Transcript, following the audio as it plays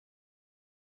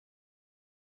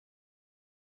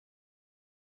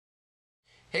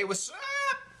Hey, what's up?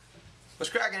 What's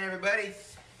cracking, everybody?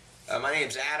 My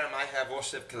name's Adam. I have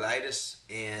ulcerative colitis,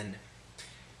 and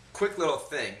quick little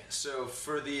thing. So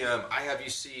for the I Have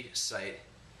UC site,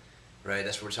 right?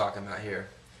 That's what we're talking about here.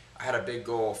 I had a big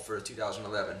goal for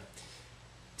 2011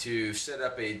 to set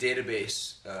up a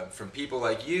database from people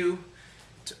like you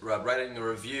to, writing a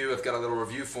review. I've got a little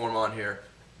review form on here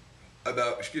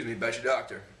about about your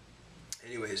doctor.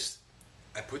 Anyways,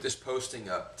 I put this posting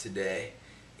up today,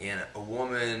 and a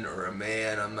woman or a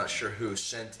man, I'm not sure who,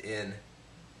 sent in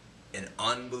an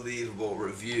unbelievable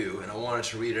review, and I wanted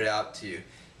to read it out to you.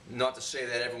 Not to say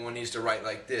that everyone needs to write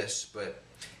like this, but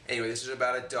anyway, this is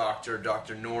about a doctor,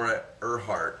 Dr. Nora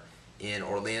Earhart in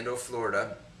Orlando,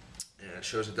 Florida, and it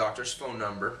shows the doctor's phone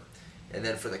number. And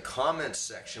then for the comments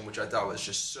section, which I thought was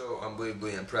just so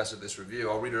unbelievably impressive, this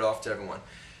review, I'll read it off to everyone.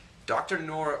 Dr.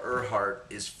 Nora Earhart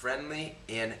is friendly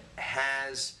and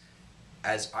has,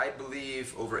 as I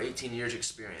believe, over 18 years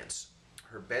experience.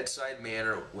 Her bedside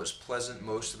manner was pleasant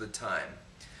most of the time.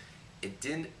 It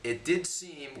did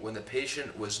seem when the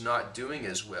patient was not doing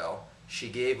as well, she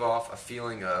gave off a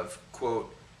feeling of,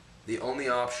 quote, the only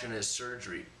option is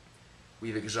surgery.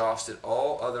 We've exhausted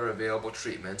all other available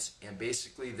treatments, and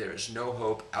basically there is no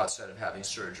hope outside of having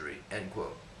surgery, end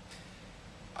quote.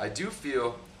 I do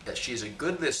feel that she is a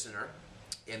good listener,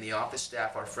 and the office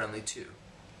staff are friendly too.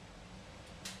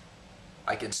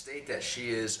 I can state that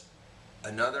she is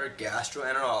another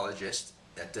gastroenterologist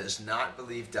that does not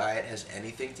believe diet has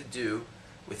anything to do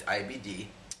with IBD,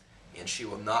 and she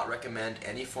will not recommend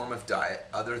any form of diet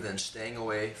other than staying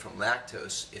away from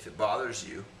lactose if it bothers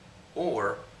you,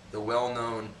 or the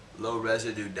well-known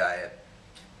low-residue diet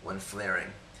when flaring.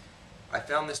 I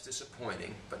found this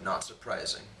disappointing, but not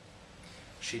surprising.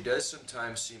 She does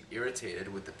sometimes seem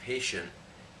irritated with the patient,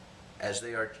 as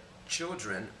they are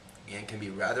children and can be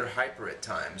rather hyper at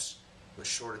times with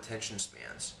short attention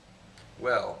spans.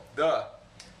 Well,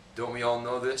 don't we all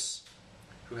know this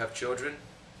who have children?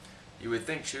 You would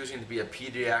think choosing to be a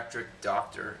pediatric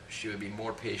doctor, she would be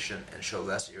more patient and show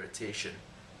less irritation.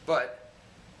 But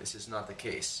this is not the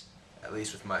case, at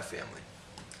least with my family.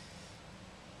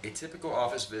 A typical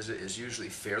office visit is usually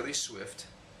fairly swift.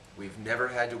 We've never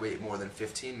had to wait more than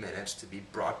 15 minutes to be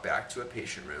brought back to a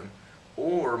patient room,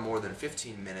 or more than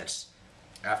 15 minutes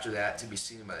after that to be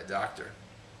seen by the doctor.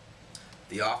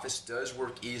 The office does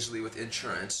work easily with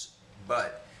insurance,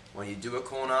 but when you do a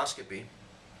colonoscopy,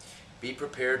 be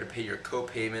prepared to pay your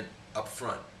co-payment up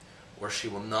front, or she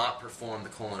will not perform the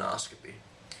colonoscopy.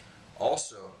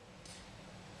 Also,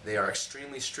 they are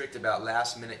extremely strict about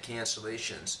last-minute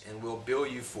cancellations and will bill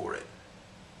you for it.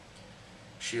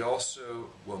 She also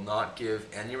will not give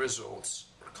any results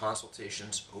or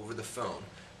consultations over the phone,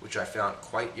 which I found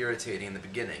quite irritating in the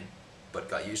beginning, but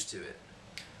got used to it.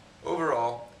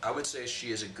 Overall, I would say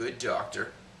she is a good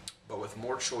doctor, but with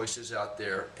more choices out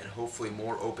there and hopefully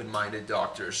more open-minded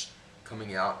doctors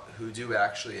coming out who do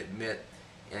actually admit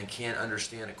and can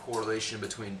understand a correlation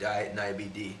between diet and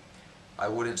IBD, I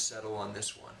wouldn't settle on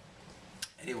this one.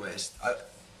 Anyways,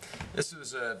 this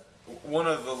was one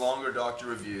of the longer doctor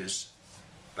reviews,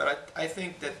 but I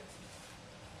think that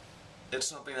it's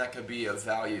something that could be of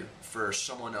value for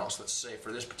someone else. Let's say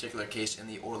for this particular case in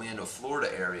the Orlando,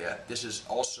 Florida area, this is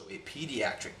also a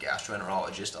pediatric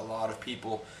gastroenterologist. A lot of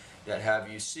people that have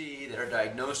UC, that are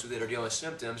diagnosed with it or dealing with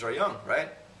symptoms are young, right?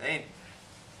 Ain't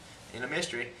a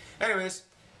mystery. Anyways,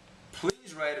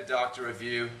 please write a doctor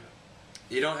review.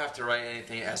 You don't have to write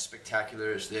anything as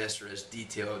spectacular as this or as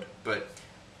detailed, but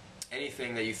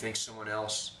anything that you think someone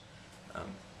else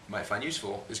might find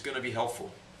useful is going to be helpful.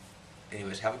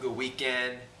 Anyways, have a good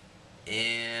weekend,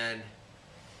 and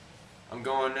I'm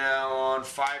going now on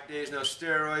 5 days, no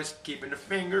steroids, keeping the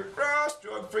finger crossed,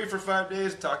 drug free for 5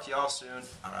 days. Talk to y'all soon.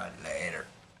 Alright, later.